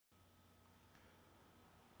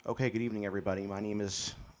Okay, good evening, everybody. My name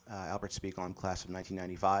is Albert Spiegel. I'm class of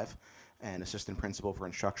 1995 and assistant principal for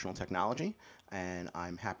instructional technology. And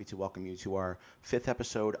I'm happy to welcome you to our fifth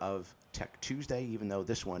episode of Tech Tuesday, even though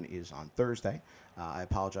this one is on Thursday. I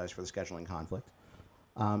apologize for the scheduling conflict.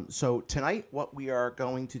 So tonight, what we are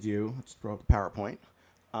going to do, let's throw up the PowerPoint.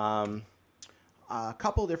 Um, a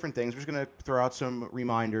couple of different things. We're just going to throw out some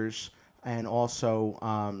reminders and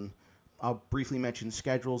also I'll briefly mention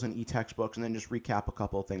schedules and eTextbooks and then just recap a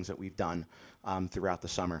couple of things that we've done throughout the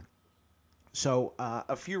summer. So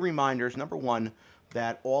a few reminders. Number one,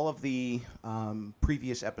 that all of the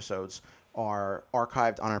previous episodes are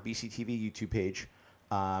archived on our BCTV YouTube page,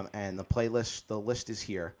 and the list is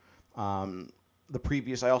here. I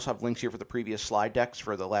also have links here for the previous slide decks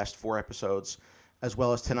for the last four episodes, as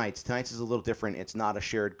well as tonight's. Tonight's is a little different. It's not a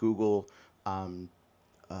shared Google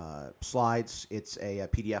slides. It's a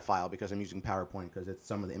PDF file because I'm using PowerPoint because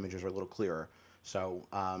some of the images are a little clearer. So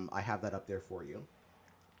I have that up there for you.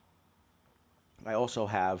 I also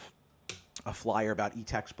have a flyer about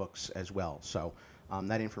eTextbooks as well. So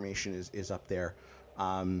that information is up there.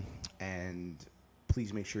 And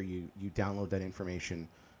please make sure you download that information,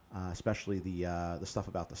 especially the stuff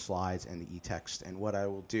about the slides and the eText. And what I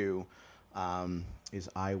will do is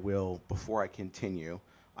before I continue,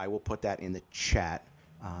 I will put that in the chat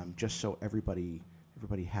just so everybody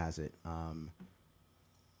has it. So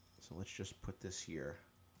let's just put this here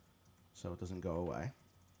so it doesn't go away.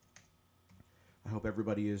 I hope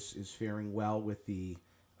everybody is faring well with the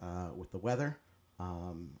weather,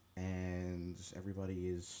 and everybody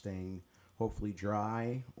is staying hopefully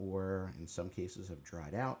dry, or in some cases have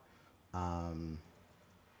dried out.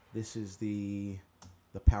 This is the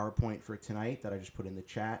PowerPoint for tonight that I just put in the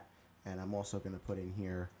chat, and I'm also going to put in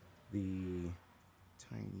here the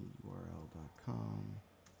tinyurl.com.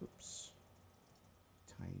 Oops.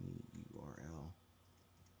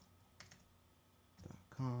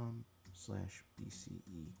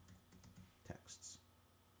 tinyurl.com/BCE texts.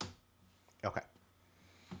 Okay.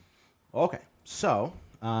 Okay. So,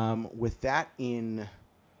 with that in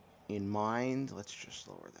mind, let's just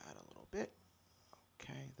lower that a little bit.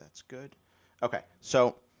 Okay, that's good. Okay.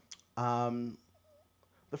 So, the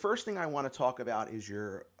first thing I want to talk about is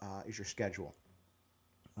your schedule.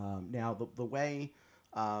 Now, the way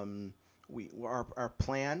our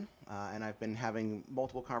plan, and I've been having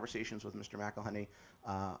multiple conversations with Mr. McElhenney.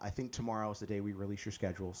 I think tomorrow is the day we release your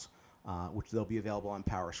schedules, which they'll be available on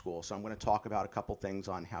PowerSchool. So I'm going to talk about a couple things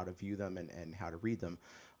on how to view them and how to read them.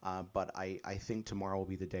 But I think tomorrow will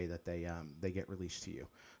be the day that they get released to you.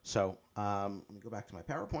 So let me go back to my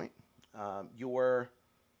PowerPoint.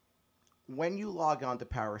 When you log on to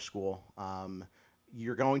PowerSchool,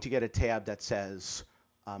 you're going to get a tab that says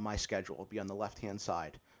My Schedule. It'll be on the left-hand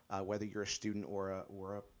side, whether you're a student or a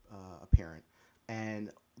parent.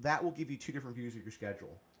 And that will give you two different views of your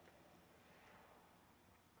schedule.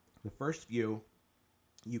 The first view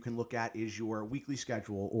you can look at is your weekly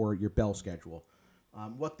schedule or your bell schedule.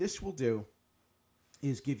 What this will do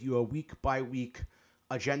is give you a week-by-week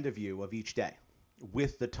agenda view of each day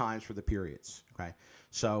with the times for the periods. Okay,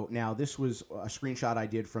 so now this was a screenshot I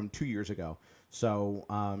did from 2 years ago. So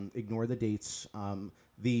ignore the dates.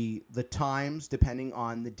 The times, depending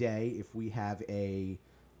on the day, if we have a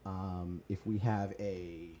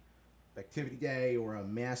activity day or a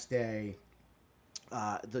mass day,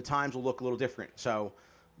 the times will look a little different. So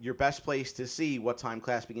your best place to see what time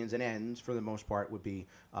class begins and ends, for the most part, would be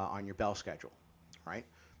on your bell schedule, right?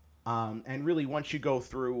 And really, once you go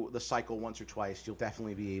through the cycle once or twice, you'll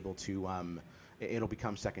definitely be able to, it'll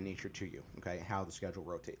become second nature to you, okay, how the schedule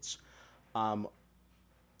rotates.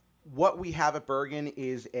 What we have at Bergen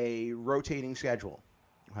is a rotating schedule,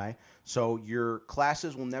 okay? So your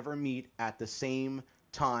classes will never meet at the same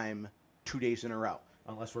time 2 days in a row,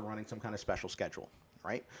 unless we're running some kind of special schedule,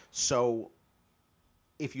 right? So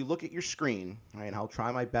if you look at your screen, right, and I'll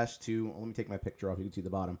try my best to, let me take my picture off, you can see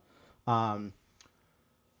the bottom. On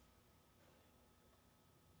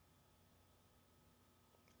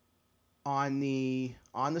the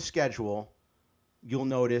schedule, you'll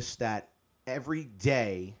notice that every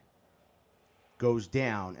day goes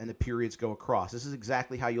down and the periods go across. This is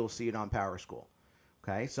exactly how you'll see it on PowerSchool.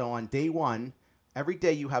 Okay, so on day one, every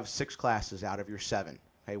day you have 6 classes out of your 7.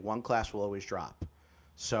 Okay, one class will always drop.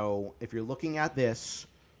 So if you're looking at this,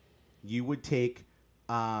 you would take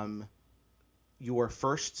your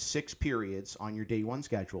first 6 periods on your day one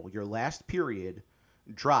schedule. Your last period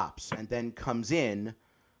drops and then comes in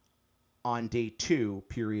on day 2,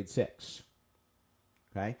 period 6.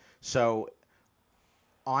 Okay, so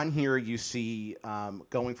on here you see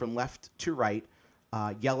going from left to right,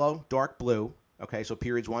 yellow, dark blue. Okay, so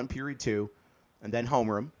periods 1, period 2, and then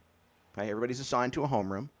homeroom. Okay, everybody's assigned to a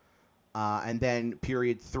homeroom. And then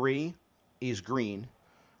period 3 is green.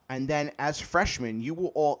 And then as freshmen, you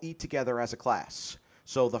will all eat together as a class.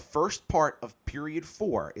 So the first part of period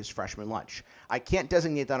 4 is freshman lunch. I can't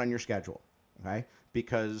designate that on your schedule, okay?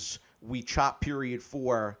 Because we chop period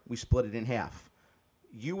 4, we split it in half.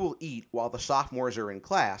 You will eat while the sophomores are in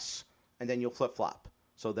class, and then you'll flip-flop.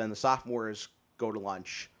 So then the sophomores go to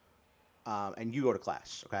lunch, and you go to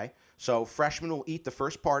class, okay? So freshmen will eat the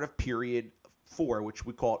first part of period 4, which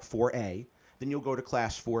we call it 4A. Then you'll go to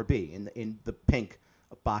class 4B in the pink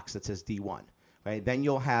box that says D1. Okay? Then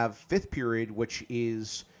you'll have fifth period, which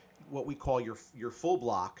is what we call your full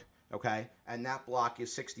block, okay? And that block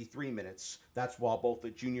is 63 minutes. That's while both the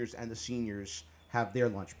juniors and the seniors have their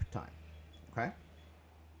lunch time, okay?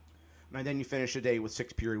 And then you finish the day with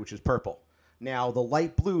sixth period, which is purple. Now, the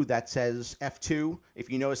light blue that says F2,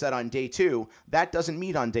 if you notice that on day 2, that doesn't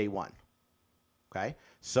meet on day 1, okay?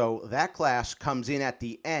 So that class comes in at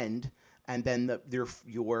the end, and then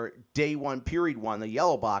your day 1, period 1, the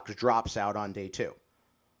yellow box, drops out on day 2,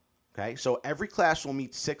 okay? So every class will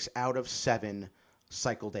meet 6 out of 7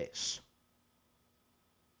 cycle days,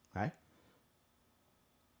 okay?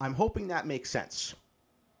 I'm hoping that makes sense,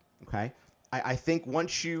 okay? I think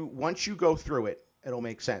once you go through it, it'll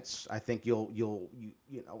make sense. I think you'll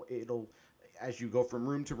it'll, as you go from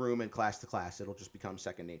room to room and class to class, it'll just become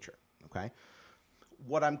second nature. Okay.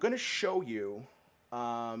 What I'm going to show you.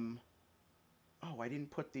 I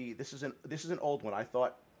didn't put the. This is an old one. I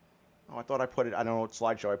thought I put it. I don't know what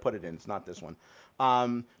slideshow I put it in. It's not this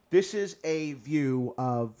one. This is a view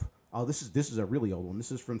of. Oh, this is a really old one.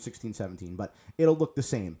 This is from 1617, but it'll look the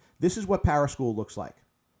same. This is what PowerSchool looks like.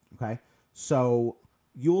 Okay. So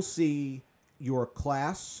you'll see your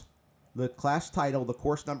class, the class title, the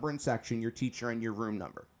course number and section, your teacher, and your room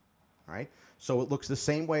number. All right? So it looks the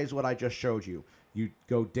same way as what I just showed you. You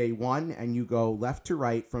go day 1, and you go left to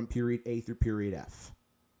right from period A through period F.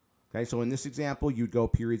 Okay? So in this example, you'd go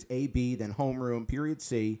periods A, B, then homeroom, period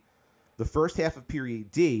C. The first half of period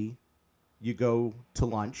D, you go to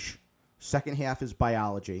lunch. Second half is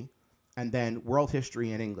biology. And then world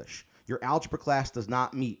history and English. Your algebra class does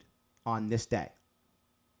not meet on this day.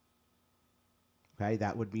 Okay,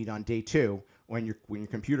 that would meet on day 2 when your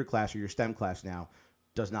computer class or your STEM class now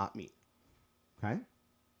does not meet. Okay?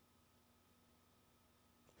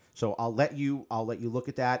 So I'll let you look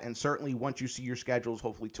at that, and certainly once you see your schedules,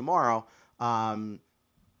 hopefully tomorrow,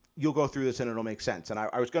 you'll go through this and it'll make sense. And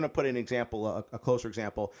I was going to put an example, a closer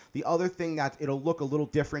example. The other thing that it'll look a little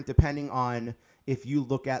different depending on if you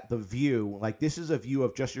look at the view. Like this is a view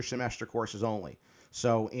of just your semester courses only.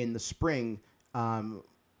 So in the spring,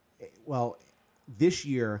 this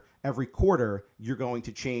year, every quarter, you're going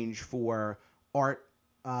to change for art,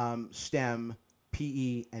 STEM,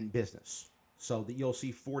 PE, and business. So that you'll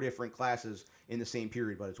see 4 different classes in the same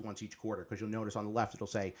period, but it's once each quarter, because you'll notice on the left it'll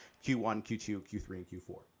say Q1, Q2, Q3, and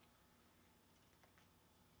Q4.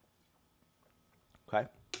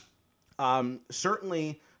 Okay.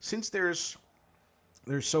 Certainly, since there's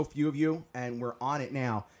so few of you, and we're on it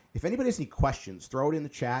now, if anybody has any questions, throw it in the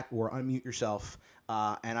chat or unmute yourself,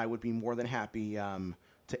 and I would be more than happy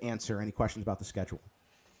to answer any questions about the schedule.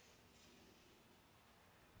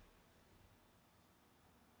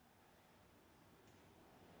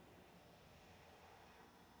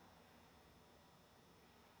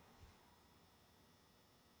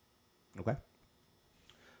 Okay.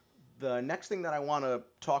 The next thing that I want to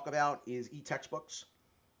talk about is eTextbooks.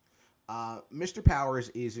 Mr. Powers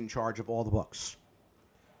is in charge of all the books.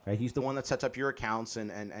 Okay? He's the one that sets up your accounts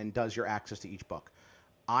and does your access to each book.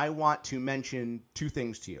 I want to mention 2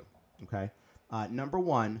 things to you. Okay. Number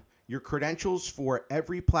 1, your credentials for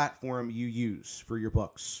every platform you use for your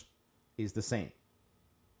books is the same.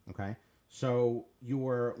 Okay. So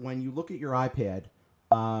when you look at your iPad,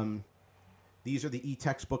 these are the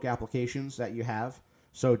eTextbook applications that you have.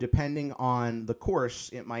 So depending on the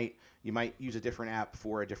course, you might use a different app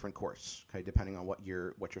for a different course. Okay, depending on what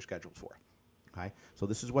you're scheduled for. Okay, so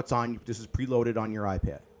this is this is preloaded on your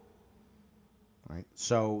iPad. All right,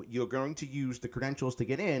 so you're going to use the credentials to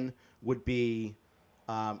get in would be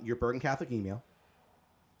your Bergen Catholic email,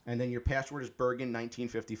 and then your password is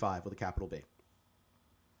Bergen1955 with a capital B.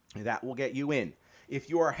 And that will get you in. If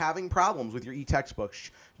you are having problems with your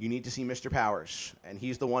eTextbooks, you need to see Mr. Powers, and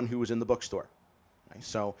he's the one who was in the bookstore. Okay,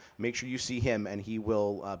 so make sure you see him, and he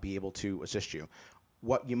will be able to assist you.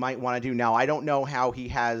 What you might want to do now, I don't know if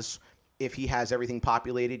he has everything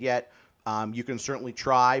populated yet. You can certainly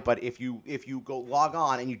try, but if you go log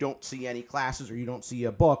on and you don't see any classes or you don't see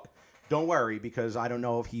a book, don't worry, because I don't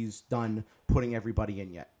know if he's done putting everybody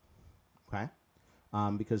in yet. Okay.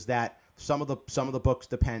 because that some of the books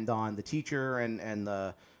depend on the teacher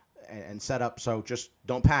and setup. So just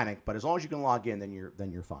don't panic. But as long as you can log in, then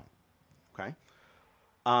you're fine. Okay.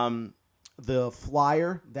 The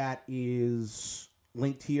flyer that is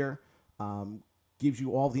linked here gives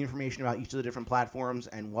you all the information about each of the different platforms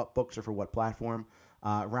and what books are for what platform.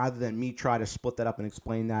 Rather than me try to split that up and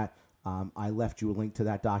explain that, I left you a link to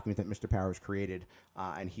that document that Mr. Powers created,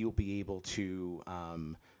 and he'll be able to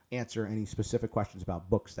answer any specific questions about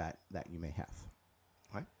books that you may have.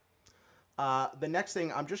 Okay. The next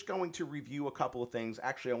thing, I'm just going to review a couple of things.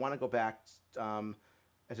 Actually, I want to go back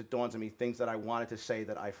as it dawns on me, things that I wanted to say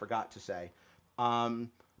that I forgot to say.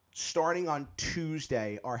 Starting on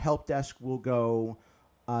Tuesday, our help desk will go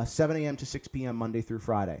 7 a.m. to 6 p.m. Monday through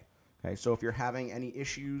Friday. Okay, so if you're having any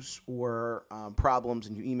issues or problems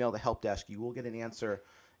and you email the help desk, you will get an answer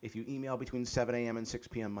if you email between 7 a.m. and 6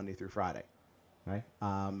 p.m. Monday through Friday. Okay?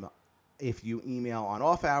 If you email on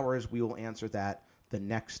off hours, we will answer that the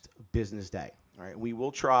next business day. All right, we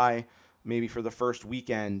will try maybe for the first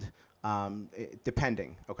weekend,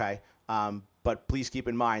 depending. Okay, but please keep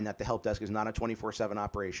in mind that the help desk is not a 24/7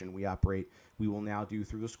 operation. We will now do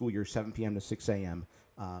through the school year 7 p.m. to 6 a.m.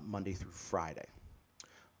 Monday through Friday.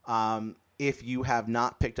 If you have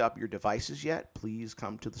not picked up your devices yet, please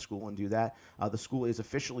come to the school and do that. The school is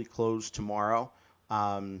officially closed tomorrow,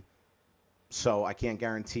 so I can't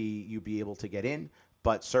guarantee you'll be able to get in,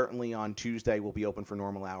 but certainly on Tuesday we'll be open for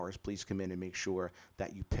normal hours. Please come in and make sure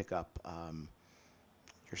that you pick up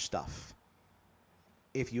your stuff.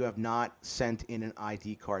 If you have not sent in an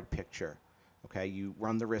ID card picture, okay, you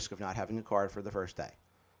run the risk of not having a card for the first day.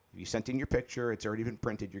 If you sent in your picture, it's already been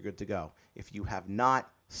printed, you're good to go. If you have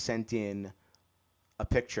not sent in a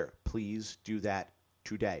picture, please do that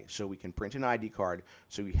today so we can print an ID card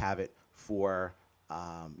so we have it for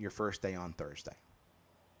your first day on Thursday.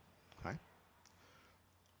 Okay?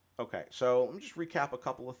 Okay, so let me just recap a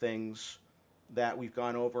couple of things that we've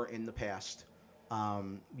gone over in the past.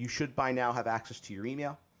 You should by now have access to your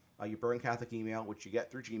email, your Bergen Catholic email, which you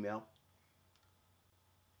get through Gmail.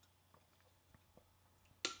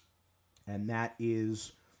 And that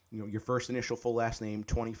is, your first initial full last name,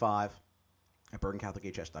 25 at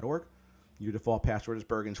bergencatholichs.org. Your default password is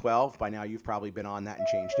Bergen12. By now, you've probably been on that and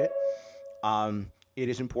changed it. It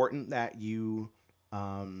is important that you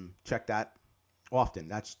check that often.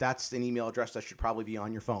 That's an email address that should probably be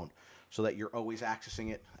on your phone so that you're always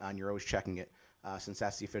accessing it and you're always checking it, since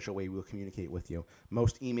that's the official way we'll communicate with you.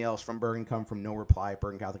 Most emails from Bergen come from no reply at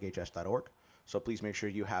bergencatholichs.org. So please make sure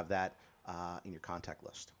you have that in your contact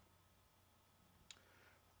list.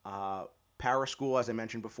 Paraschool, as I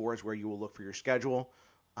mentioned before, is where you will look for your schedule.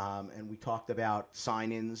 And we talked about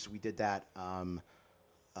sign-ins. We did that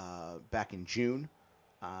back in June.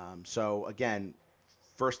 So again,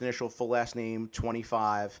 first initial full last name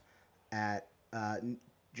 25 at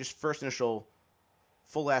just first initial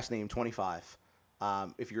full last name 25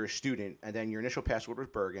 if you're a student, and then your initial password was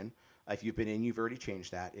Bergen. If you've been in, you've already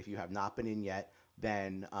changed that. If you have not been in yet,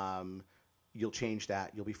 then you'll change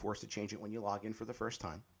that. You'll be forced to change it when you log in for the first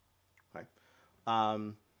time. Okay.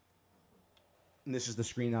 And this is the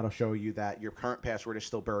screen that'll show you that your current password is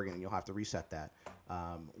still Bergen, and you'll have to reset that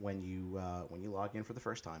when you log in for the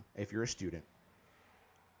first time if you're a student.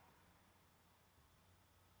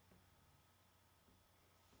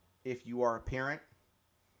 If you are a parent,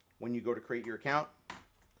 when you go to create your account,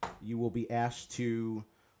 you will be asked to,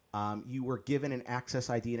 you were given an access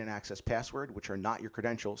ID and an access password, which are not your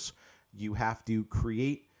credentials. You have to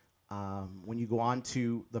create, when you go on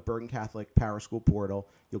to the Bergen Catholic Paraschool portal,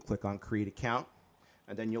 you'll click on Create Account,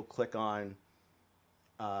 and then you'll click on,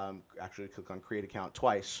 click on Create Account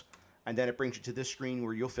twice, and then it brings you to this screen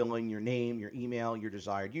where you'll fill in your name, your email, your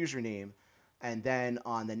desired username, and then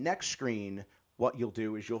on the next screen, what you'll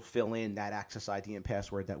do is you'll fill in that access ID and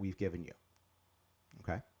password that we've given you.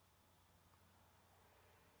 Okay?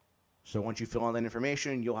 So once you fill in that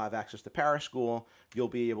information, you'll have access to Paraschool. You'll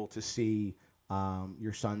be able to see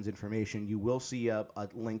your son's information. You will see a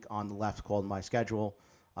link on the left called My Schedule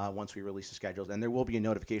once we release the schedules, and there will be a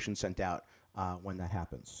notification sent out when that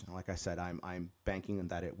happens. And like I said, I'm banking on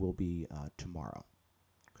that it will be tomorrow.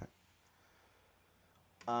 Okay.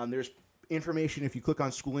 There's information if you click on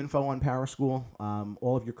School Info on Paraschool,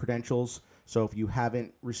 all of your credentials. So if you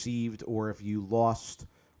haven't received or if you lost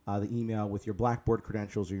the email with your Blackboard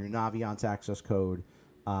credentials or your Naviance access code,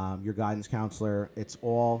 your guidance counselor, it's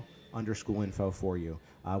all under School Info for you.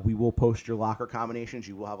 We will post your locker combinations.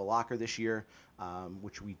 You will have a locker this year,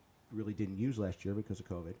 which we really didn't use last year because of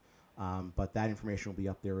COVID. But that information will be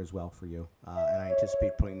up there as well for you. And I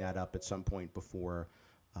anticipate putting that up at some point before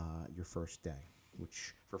your first day,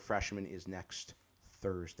 which for freshmen is next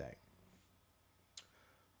Thursday.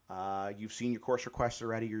 You've seen your course requests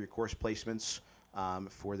already, or your course placements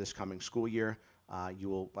for this coming school year. You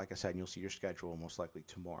will, like I said, you'll see your schedule most likely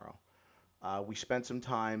tomorrow. We spent some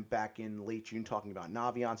time back in late June talking about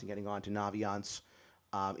Naviance and getting on to Naviance.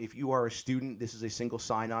 If you are a student, this is a single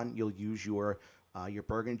sign-on. You'll use your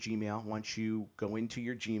Bergen Gmail. Once you go into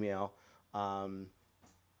your Gmail, the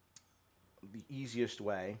easiest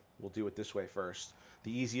way, we'll do it this way first.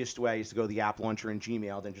 The easiest way is to go to the app launcher in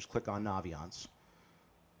Gmail, then just click on Naviance.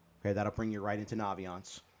 Okay, that'll bring you right into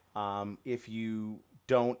Naviance. If you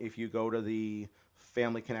go to the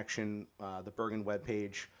Family Connection, the Bergen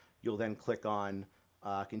webpage, you'll then click on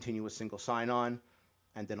Continue with Single Sign-On,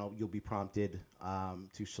 and then you'll be prompted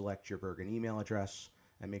to select your Bergen email address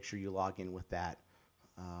and make sure you log in with that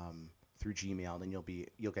through Gmail. Then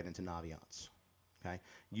you'll get into Naviance. Okay,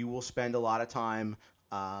 you will spend a lot of time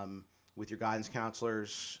with your guidance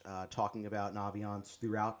counselors talking about Naviance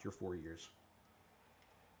throughout your 4 years.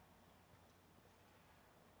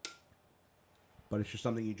 But it's just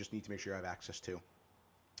something you just need to make sure you have access to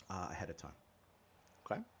ahead of time.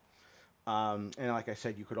 Okay? And like I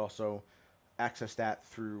said, you could also access that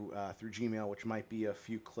through Gmail, which might be a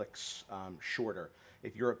few clicks shorter.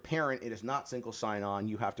 If you're a parent, it is not single sign-on.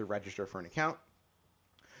 You have to register for an account.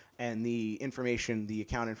 And the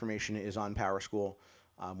account information is on PowerSchool.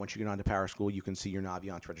 Once you get onto PowerSchool, you can see your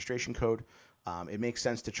Naviance registration code. It makes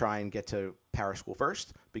sense to try and get to PowerSchool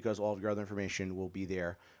first because all of your other information will be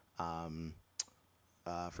there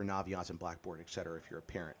for Naviance and Blackboard, etc. if you're a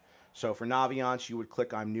parent. So for Naviance, you would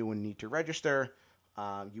click I'm new and need to register.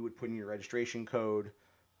 You would put in your registration code,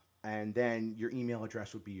 and then your email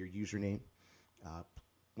address would be your username.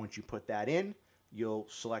 Once you put that in, you'll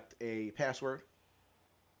select a password.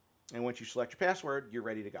 And once you select your password, you're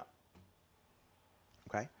ready to go.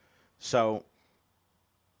 Okay? So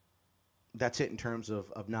that's it in terms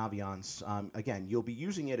of Naviance. Again, you'll be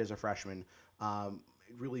using it as a freshman.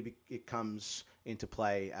 It comes into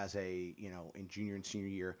play as in junior and senior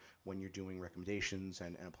year when you're doing recommendations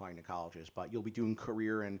and applying to colleges. But you'll be doing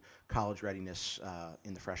career and college readiness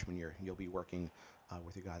in the freshman year. You'll be working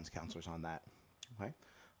with your guidance counselors on that. Okay.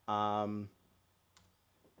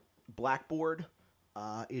 Blackboard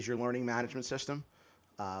is your learning management system.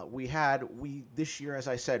 This year, as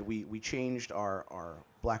I said, we changed our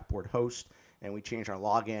Blackboard host and we changed our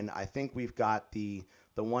login. I think we've got the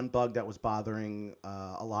one bug that was bothering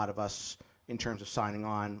a lot of us in terms of signing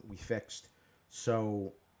on, we fixed.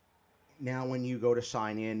 So now when you go to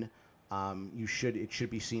sign in, it should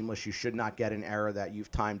be seamless. You should not get an error that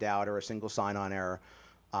you've timed out or a single sign-on error.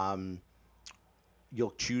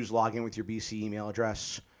 You'll choose login with your BC email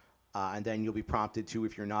address, and then you'll be prompted to,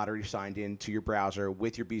 if you're not already signed in to your browser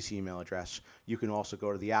with your BC email address, you can also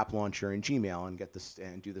go to the app launcher in Gmail and get this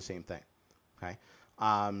and do the same thing. Okay.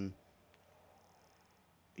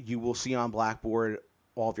 You will see on Blackboard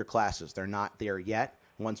all of your classes. They're not there yet.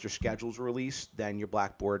 Once your schedule's released, then your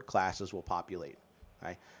Blackboard classes will populate.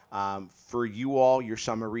 Okay? For you all, your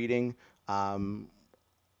summer reading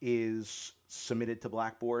is submitted to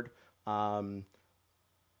Blackboard.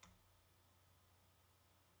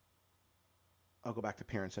 I'll go back to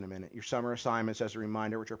parents in a minute. Your summer assignments, as a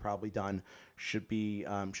reminder, which are probably done, should be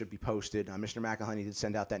posted. Mr. McElhenney did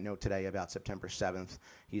send out that note today about September 7th.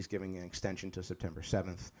 He's giving an extension to September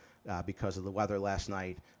 7th because of the weather last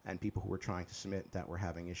night and people who were trying to submit that were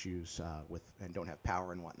having issues and don't have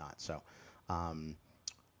power and whatnot. So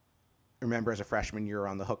remember, as a freshman, you're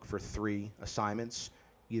on the hook for 3 assignments,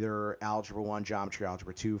 either Algebra 1, Geometry,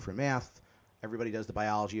 Algebra 2 for math. Everybody does the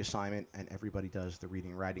biology assignment, and everybody does the reading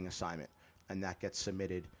and writing assignment. And that gets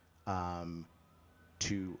submitted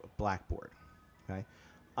to Blackboard. Okay.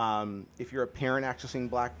 If you're a parent accessing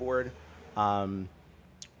Blackboard,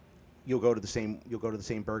 you'll go to the same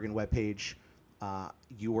Bergen webpage.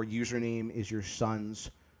 Your username is your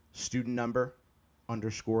son's student number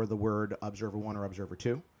 _, the word Observer 1 or Observer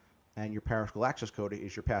 2, and your PowerSchool access code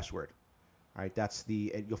is your password. All right.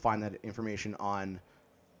 You'll find that information on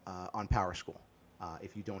PowerSchool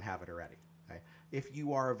if you don't have it already. Okay. If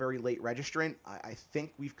you are a very late registrant, I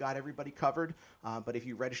think we've got everybody covered. But if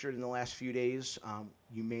you registered in the last few days,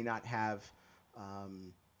 you may not have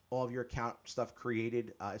all of your account stuff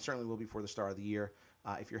created. It certainly will be before the start of the year.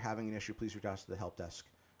 If you're having an issue, please reach out to the help desk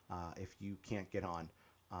if you can't get on.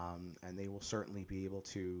 And they will certainly be able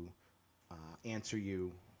to answer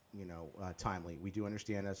you, timely. We do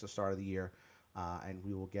understand that's the start of the year, and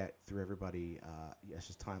we will get through everybody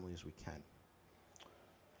as timely as we can.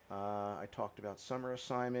 I talked about summer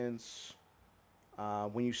assignments.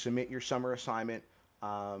 When you submit your summer assignment,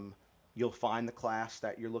 you'll find the class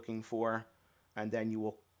that you're looking for, and then you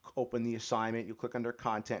will open the assignment, you'll click under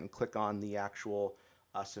content and click on the actual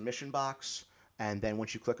submission box. And then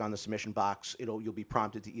once you click on the submission box, you'll be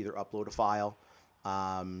prompted to either upload a file.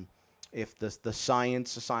 If the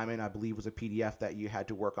science assignment, I believe, was a PDF that you had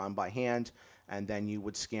to work on by hand, and then you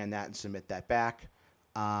would scan that and submit that back.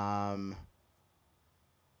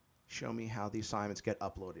 Show me how the assignments get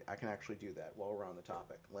uploaded. I can actually do that while we're on the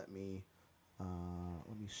topic. Let me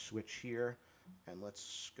switch here, and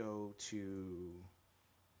let's go to,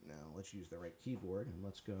 now let's use the right keyboard, and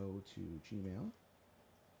let's go to Gmail.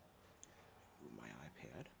 Move my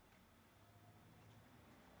iPad.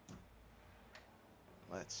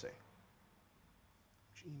 Let's see.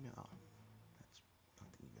 Gmail. That's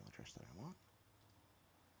not the email address that I want.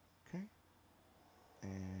 Okay.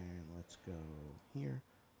 And let's go here,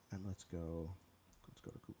 and let's go to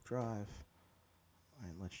Google Drive,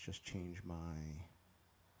 and let's just change my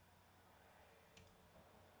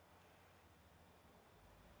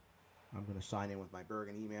I'm going to sign in with my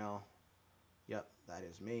Bergen email. Yep, that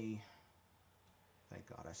is me. Thank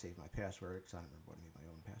God I saved my password because I don't remember what I made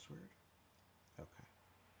my own password. Okay.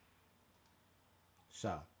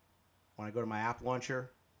 So, when I go to my app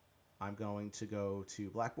launcher, I'm going to go to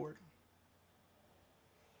Blackboard.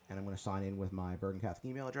 And I'm going to sign in with my Bergen Catholic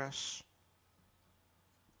email address.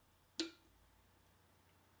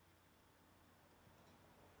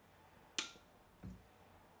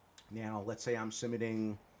 Now, let's say I'm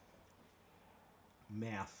submitting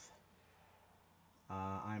math.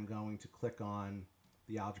 I'm going to click on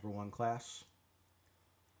the Algebra 1 class.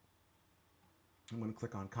 I'm going to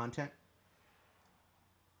click on Content.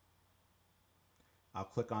 I'll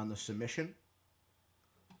click on the submission.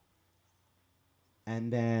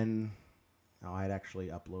 And then, oh, I had actually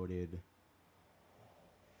uploaded,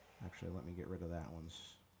 actually, let me get rid of that one.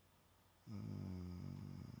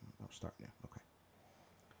 I'll start new, okay.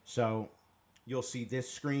 So, you'll see this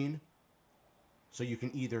screen. So you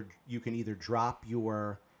can either drop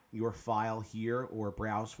your file here or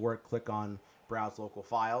browse for it. Click on Browse Local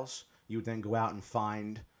Files. You would then go out and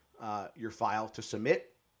find your file to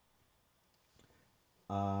submit.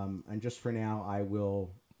 And just for now, I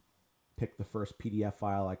will pick the first PDF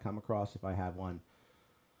file I come across if I have one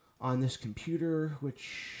on this computer,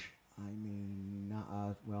 which I may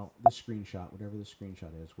not. Well, this screenshot, whatever the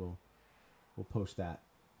screenshot is, we'll post that.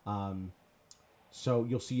 So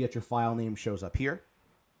you'll see that your file name shows up here.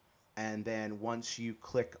 And then once you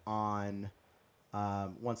click on,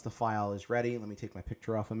 once the file is ready, let me take my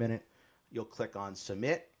picture off a minute. You'll click on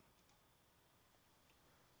Submit.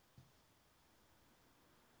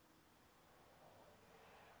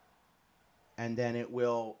 And then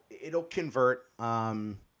it'll convert.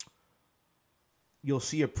 You'll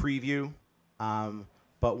see a preview.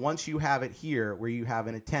 But once you have it here where you have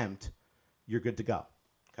an attempt, you're good to go.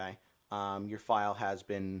 Okay. Your file has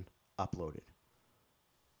been uploaded.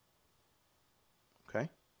 Okay.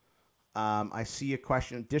 I see a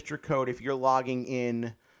question. District code. If you're logging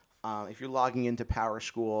in, into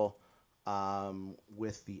PowerSchool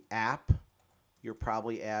with the app, you're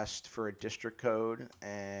probably asked for a district code,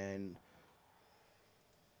 and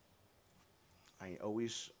I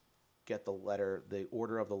always get the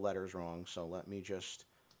order of the letters wrong. So let me just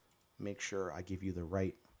make sure I give you the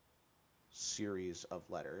right series of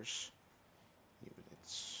letters. I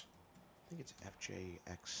think it's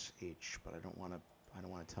FJXH, but I don't want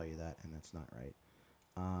to tell you that, and that's not right.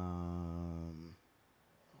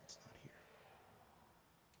 It's not here.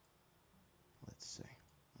 Let's see.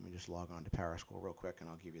 Let me just log on to PowerSchool real quick, and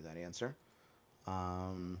I'll give you that answer.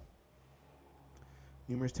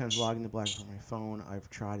 Numerous times logging to Blackboard on my phone. I've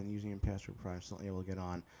tried and using a password, but I'm still able to get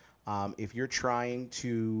on. If you're trying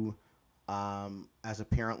to, as a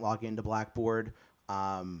parent, log into Blackboard,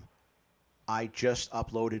 I just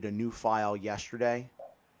uploaded a new file yesterday.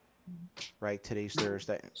 Right, today's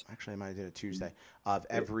Thursday. Actually, I might have did it Tuesday. Of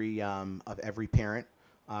every parent,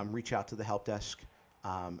 reach out to the help desk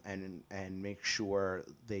and make sure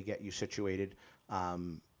they get you situated.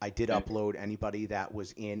 I did upload anybody that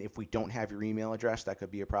was in. If we don't have your email address, that could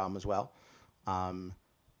be a problem as well.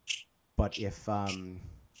 But if I'm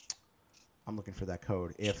looking for that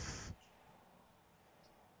code, if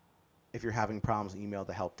you're having problems, email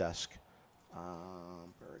the help desk.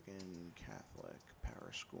 Bergen Catholic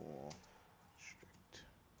PowerSchool strict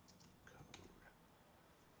code.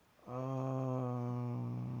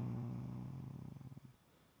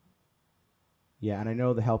 Yeah, and I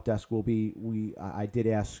know the help desk will be. I did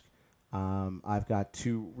ask. I've got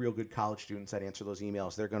 2 real good college students that answer those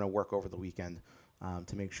emails. They're going to work over the weekend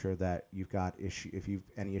to make sure that you've got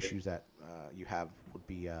any issues that you have would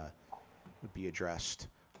be addressed.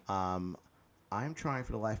 I'm trying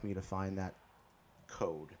for the life of me to find that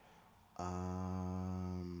code.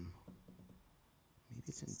 Maybe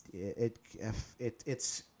it's in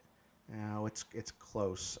it's no, it's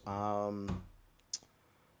close.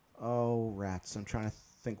 Oh rats! I'm trying to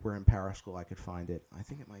think where in PowerSchool I could find it. I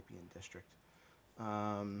think it might be in district.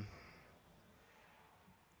 I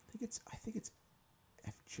think it's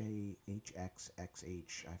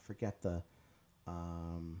FJHXXH. I forget the.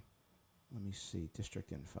 Let me see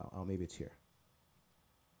district info. Oh, maybe it's here.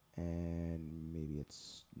 And maybe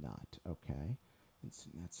it's not. Okay. That's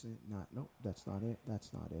it. Not. Nope. That's not it.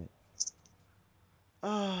 That's not it.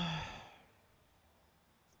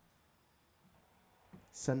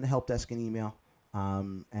 Send the help desk an email.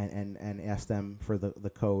 And ask them for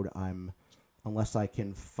the code. Unless I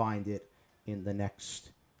can find it in the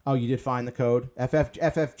next. Oh, you did find the code.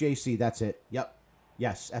 FFJC. That's it. Yep.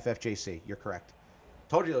 Yes. FFJC. You're correct.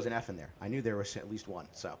 Told you there was an F in there. I knew there was at least one.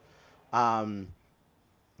 So, yeah,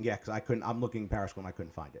 because I couldn't. I'm looking PowerSchool and I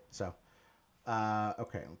couldn't find it. So,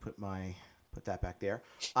 okay, I'll put that back there.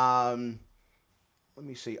 Let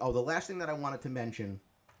me see. Oh, the last thing that I wanted to mention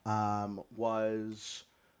was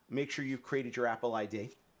make sure you've created your Apple ID.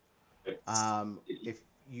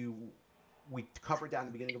 We covered that in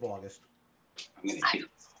the beginning of August.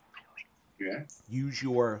 Use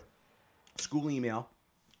your school email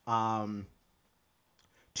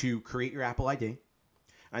to create your Apple ID.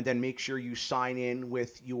 And then make sure you sign in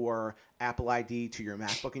with your Apple ID to your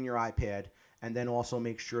MacBook and your iPad. And then also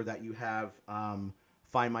make sure that you have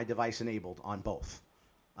Find My Device enabled on both.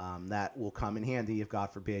 That will come in handy if,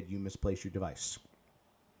 God forbid, you misplace your device.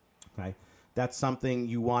 Okay, that's something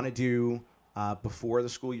you want to do before the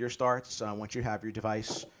school year starts. Once you have your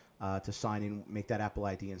device, to sign in, make that Apple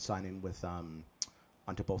ID and sign in with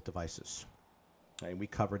onto both devices. Okay, we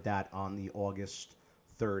covered that on the August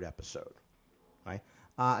 3rd episode. Right.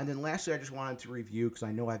 And then lastly, I just wanted to review, because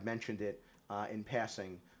I know I've mentioned it in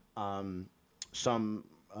passing, some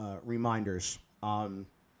reminders.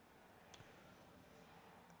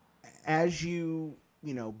 As you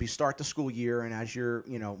start the school year, and as you're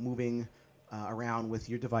moving around with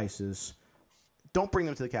your devices, don't bring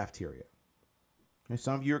them to the cafeteria. Okay?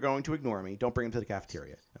 Some of you are going to ignore me. Don't bring them to the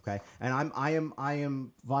cafeteria. Okay, and I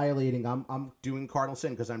am violating. I'm doing cardinal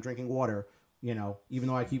sin because I'm drinking water. Even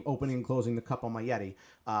though I keep opening and closing the cup on my Yeti,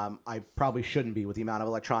 I probably shouldn't be with the amount of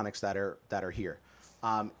electronics that are here.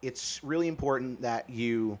 It's really important that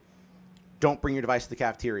you don't bring your device to the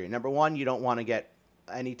cafeteria. Number one, you don't want to get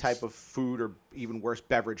any type of food or even worse,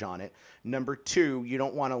 beverage on it. Number two, you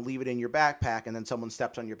don't want to leave it in your backpack and then someone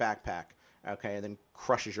steps on your backpack, okay, and then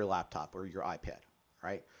crushes your laptop or your iPad,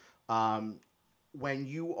 right? When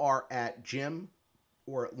you are at gym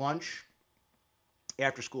or at lunch,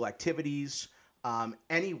 after school activities,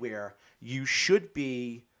 anywhere, you should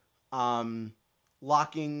be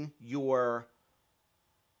locking your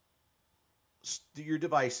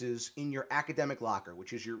devices in your academic locker,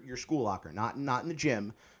 which is your school locker, not in the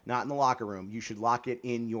gym, not in the locker room. You should lock it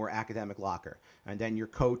in your academic locker, and then your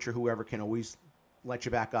coach or whoever can always let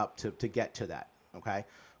you back up to get to that, okay?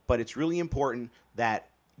 But it's really important that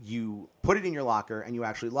you put it in your locker and you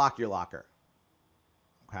actually lock your locker,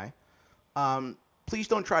 okay? Please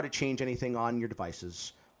don't try to change anything on your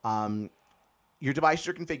devices. Your devices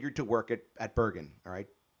are configured to work at Bergen, all right?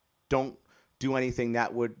 Don't do anything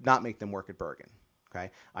that would not make them work at Bergen,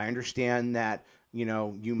 okay? I understand that,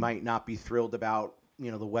 you might not be thrilled about,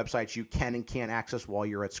 the websites you can and can't access while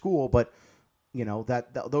you're at school, but,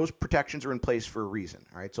 those protections are in place for a reason,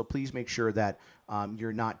 all right? So please make sure that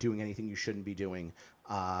you're not doing anything you shouldn't be doing.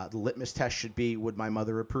 The litmus test should be, would my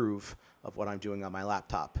mother approve of what I'm doing on my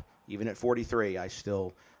laptop? Even at 43, I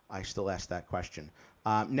still ask that question.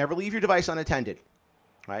 Never leave your device unattended,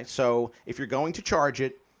 right? So if you're going to charge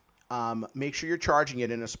it, make sure you're charging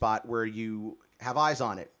it in a spot where you have eyes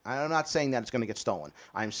on it. I'm not saying that it's going to get stolen.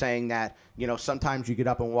 I'm saying that, sometimes you get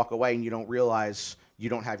up and walk away and you don't realize you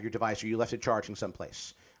don't have your device or you left it charging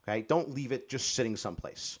someplace, okay? Don't leave it just sitting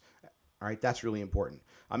someplace, all right? That's really important.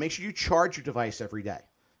 Make sure you charge your device every day.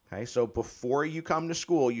 Okay, so before you come to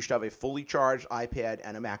school, you should have a fully charged iPad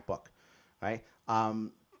and a MacBook. Right?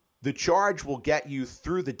 The charge will get you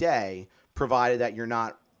through the day, provided that you're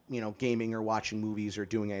not, gaming or watching movies or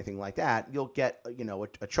doing anything like that. You'll get,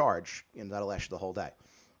 a charge, and that'll last you the whole day.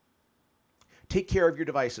 Take care of your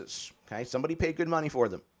devices. Okay, somebody paid good money for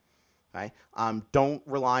them. Okay, don't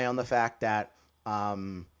rely on the fact that,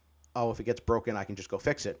 if it gets broken, I can just go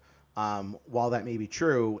fix it. While that may be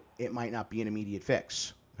true, it might not be an immediate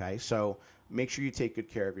fix. Okay, so make sure you take good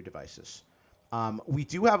care of your devices. We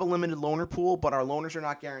do have a limited loaner pool, but our loaners are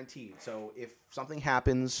not guaranteed. So if something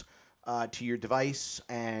happens to your device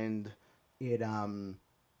and it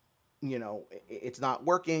it's not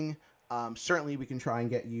working. Certainly, we can try and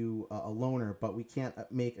get you a loaner, but we can't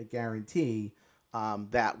make a guarantee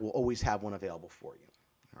that we'll always have one available for you.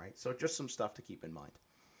 All right, so just some stuff to keep in mind.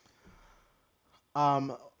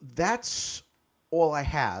 That's all I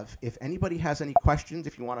have. If anybody has any questions,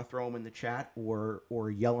 if you want to throw them in the chat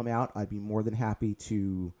or yell them out, I'd be more than happy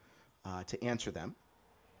to answer them.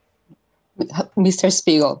 Mr.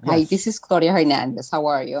 Spiegel, Yes. hi, this is Gloria Hernandez. How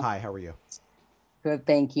are you? Hi, how are you? Good,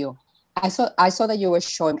 thank you. I saw that you were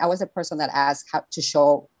showing. I was the person that asked how to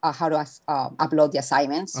show how to upload the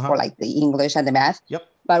assignments for like the English and the math. Yep.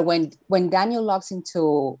 But when Daniel logs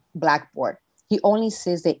into Blackboard, he only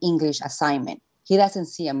sees the English assignment. He doesn't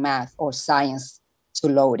see a math or science to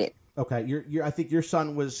load it. Okay, I think your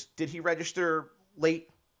son was. Did he register late?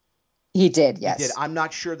 He did. Yes. He did. I'm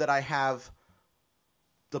not sure that I have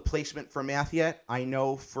the placement for math yet. I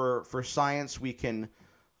know for science we can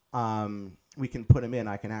put him in.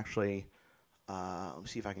 I can actually let me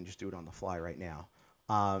see if I can just do it on the fly right now.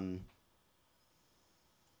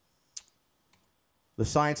 The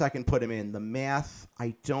science I can put him in. The math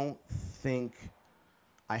I don't think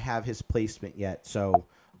I have his placement yet. So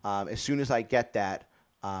as soon as I get that,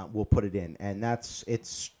 we'll put it in, and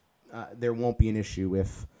there won't be an issue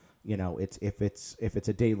if it's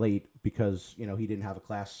a day late because he didn't have a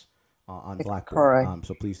class on Blackboard.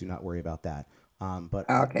 So please do not worry about that. But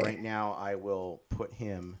right now I will put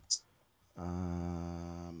him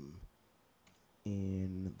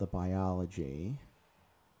in the biology.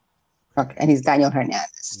 Okay, and he's Daniel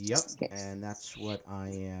Hernandez. Yep, and that's what I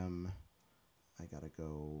am. I gotta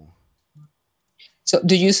go. So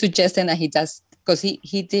do you suggest then that he does, because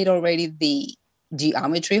he did already the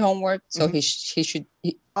geometry homework, so he should.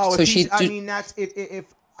 That's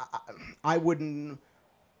if I wouldn't.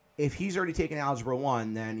 If he's already taken Algebra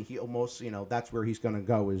 1, then he almost, that's where he's going to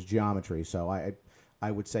go is geometry. So I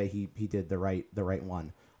would say he did the right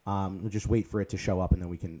one. We'll just wait for it to show up, and then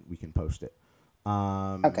we can post it.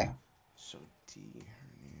 Okay. So D Hernandez.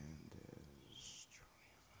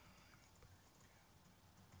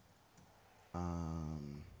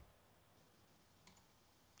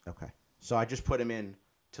 Okay. So I just put him in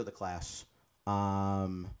to the class.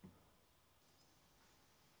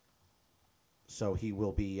 So he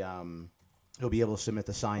will be he'll be able to submit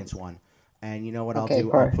the science one. And you know what I'll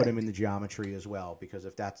do? Perfect. I'll put him in the geometry as well, because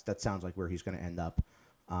if that sounds like where he's going to end up.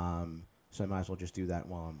 So I might as well just do that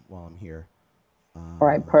while I'm here. All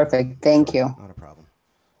right, perfect. Thank you. Not a problem.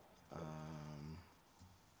 As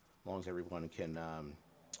long as everyone can.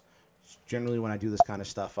 Generally, when I do this kind of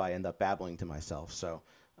stuff, I end up babbling to myself. So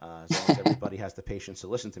as long as everybody has the patience to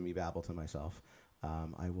listen to me babble to myself,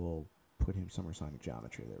 I will put him summer assignment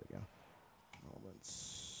geometry. There we go.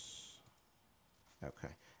 Moments. Okay.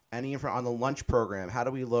 Any info on the lunch program? How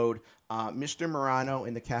do we load? Mr. Morano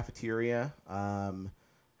in the cafeteria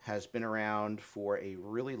has been around for a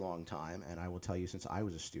really long time, and I will tell you since I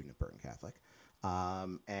was a student at Burton Catholic.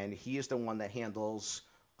 And he is the one that handles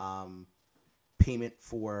payment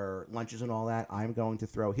for lunches and all that. I'm going to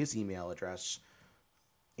throw his email address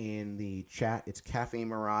in the chat. It's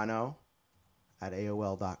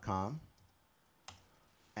cafemorano@aol.com.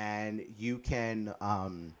 And you can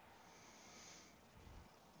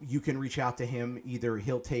reach out to him. Either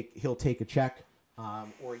he'll take a check,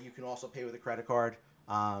 or you can also pay with a credit card.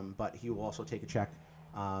 But he will also take a check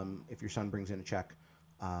if your son brings in a check.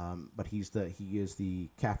 But he is the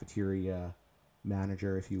cafeteria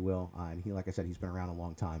manager, if you will. And he, like I said, he's been around a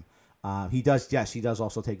long time. He does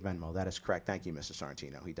also take Venmo. That is correct. Thank you, Mrs.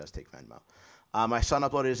 Sorrentino. He does take Venmo. My son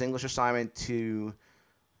uploaded his English assignment to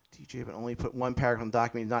DJ, but only put one paragraph on the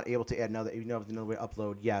document. He's not able to add another. You know, another way to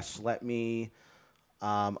upload. Yes, let me.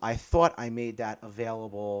 I thought I made that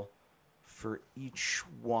available for each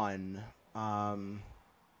one. Let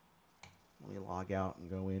me log out and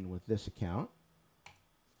go in with this account.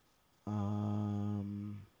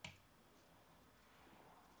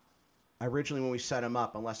 Originally, when we set him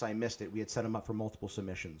up, unless I missed it, we had set him up for multiple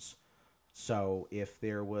submissions. So if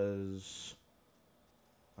there was,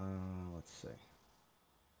 let's see.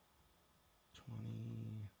 20.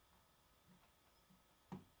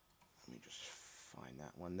 Let me just find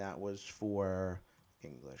that one. That was for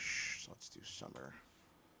English. So let's do summer.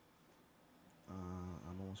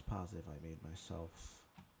 I'm almost positive I made myself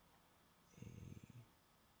a.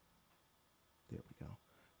 There we go.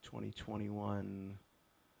 2021.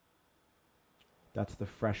 That's the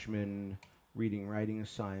freshman reading writing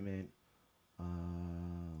assignment.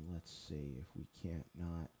 Let's see if we can't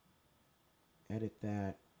not edit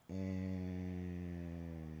that.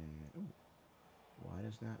 And why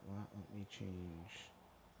does that not let me change?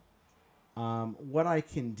 What I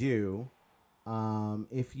can do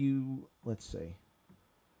If you, let's see,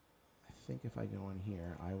 I think if I go in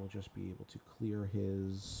here, I will just be able to clear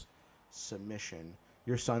his submission.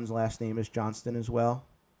 Your son's last name is Johnston as well?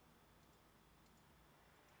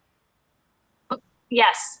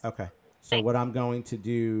 Yes. Okay. So what I'm going to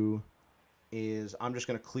do is I'm just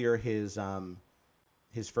going to clear his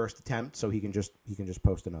first attempt, so he can just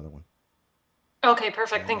post another one. Okay,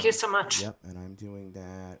 perfect. Thank you so much. Yep, and I'm doing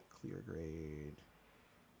that. Clear grade.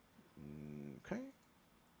 Okay.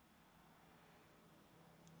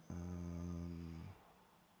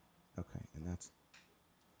 Okay, and that's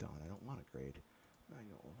done. I don't want a grade.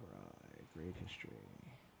 Manual override. Grade history.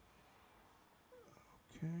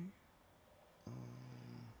 Okay.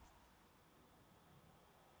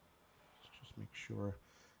 Let's just make sure.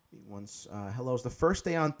 Once hello, is the first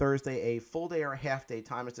day on Thursday a full day or a half day?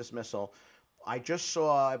 Time is dismissal. I just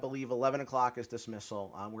saw, I believe, 11 o'clock is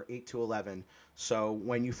dismissal. We're 8 to 11. So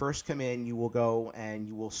when you first come in, you will go and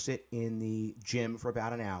you will sit in the gym for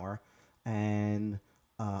about an hour. And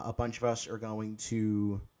a bunch of us are going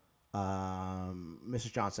to,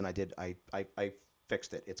 Mrs. Johnson, I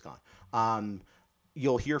fixed it. It's gone.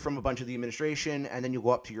 You'll hear from a bunch of the administration, and then you'll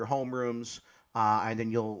go up to your homerooms, and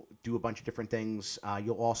then you'll do a bunch of different things.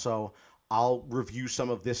 I'll review some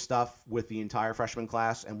of this stuff with the entire freshman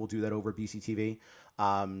class, and we'll do that over BCTV.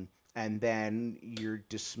 And then you're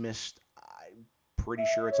dismissed. I'm pretty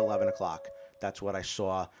sure it's 11 o'clock. That's what I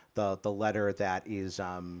saw. The letter that is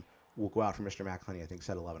will go out from Mr. McClenny, I think,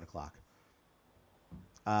 said 11 o'clock.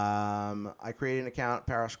 I created an account,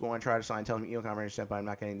 Paraschool, and tried to sign, telling me email confirmation sent, but I'm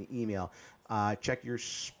not getting the email. Check your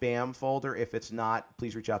spam folder. If it's not,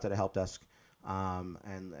 please reach out to the help desk.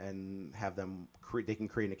 And have them they can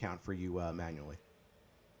create an account for you manually.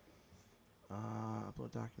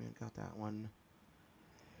 Upload document, got that one.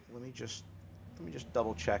 Let me just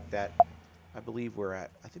double check that. I believe I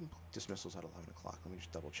think dismissal's at 11 o'clock. Let me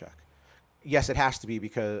just double check. Yes, it has to be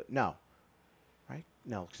because no, right?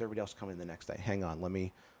 No, because everybody else coming in the next day. Hang on, let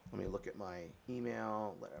me look at my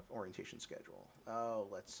email orientation schedule. Oh,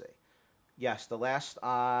 let's see. Yes, the last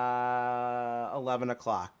 11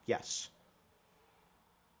 o'clock. Yes.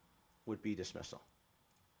 Would be dismissal.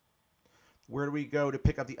 Where do we go to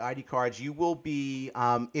pick up the ID cards? You will be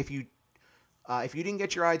if you didn't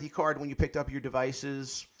get your ID card when you picked up your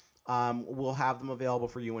devices, we'll have them available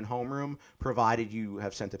for you in homeroom, provided you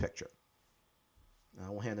have sent a picture.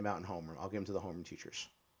 We'll hand them out in homeroom. I'll give them to the homeroom teachers.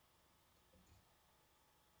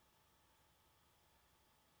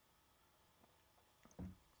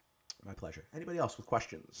 My pleasure. Anybody else with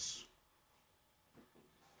questions?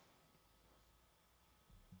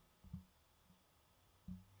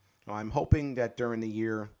 I'm hoping that during the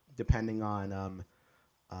year, depending on,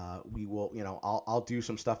 we will, I'll do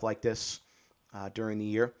some stuff like this during the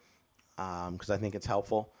year because I think it's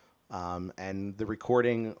helpful. And the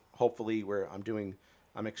recording, hopefully,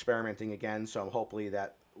 I'm experimenting again. So hopefully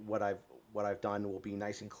that what I've done will be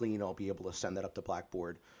nice and clean. I'll be able to send that up to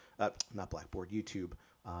YouTube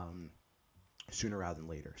sooner rather than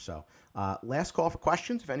later. So last call for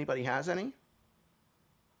questions, if anybody has any.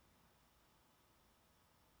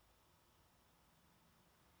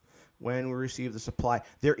 When we receive the supply,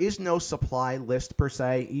 there is no supply list per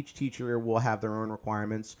se. Each teacher will have their own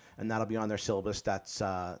requirements, and that'll be on their syllabus.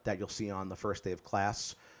 That you'll see on the first day of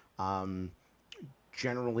class.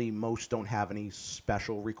 Generally, most don't have any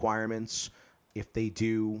special requirements. If they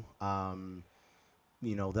do,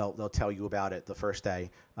 they'll tell you about it the first day.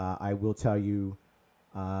 I will tell you.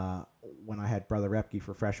 When I had Brother Repke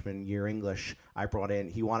for freshman year English, I brought in,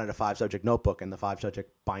 he wanted a 5-subject notebook, and the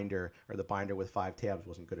 5-subject binder, or the binder with 5 tabs,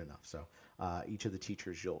 wasn't good enough. So each of the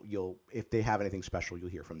teachers, you'll if they have anything special, you'll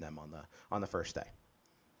hear from them on the first day.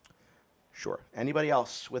 Sure. Anybody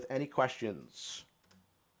else with any questions?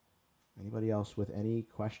 Anybody else with any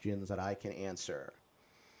questions that I can answer?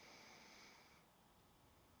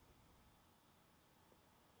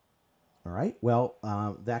 All right. Well,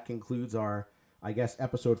 that concludes our, I guess,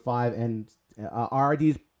 episode 5, and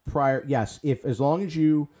RIDs prior. Yes, as long as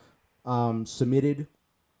you submitted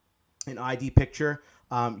an ID picture,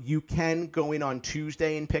 you can go in on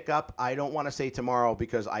Tuesday and pick up. I don't want to say tomorrow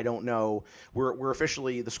because I don't know. We're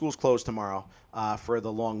officially, the school's closed tomorrow for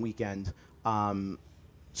the long weekend.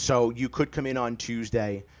 So you could come in on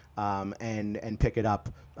Tuesday and pick it up.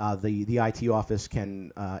 The IT office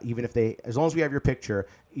can, even if as long as we have your picture,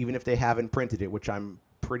 even if they haven't printed it, which I'm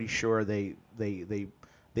pretty sure they've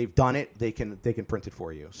done it, they can print it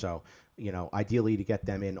for you. So, ideally to get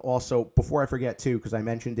them in. Also, before I forget too, because I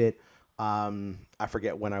mentioned it, I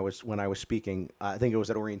forget when I was speaking. I think it was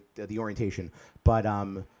at the orientation, but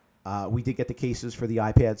we did get the cases for the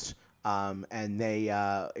iPads. And they,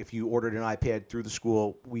 if you ordered an iPad through the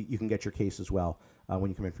school, you can get your case as well when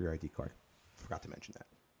you come in for your ID card. Forgot to mention that.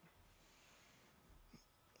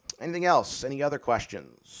 Anything else? Any other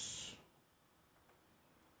questions?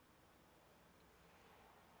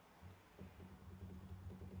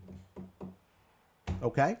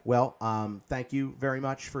 Okay. Well, thank you very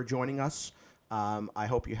much for joining us. I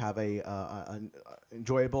hope you have an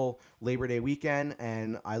enjoyable Labor Day weekend,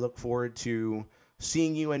 and I look forward to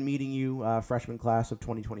seeing you and meeting you, freshman class of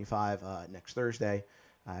 2025, next Thursday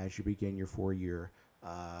as you begin your 4-year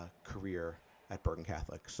career at Bergen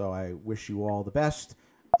Catholic. So I wish you all the best.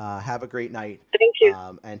 Have a great night. Thank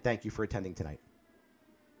you. And thank you for attending tonight.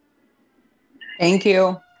 Thank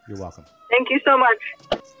you. You're welcome. Thank you so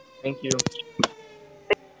much. Thank you.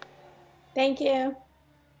 Thank you.